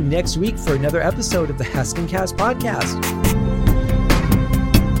will see you next week for another episode of the Haskincast podcast.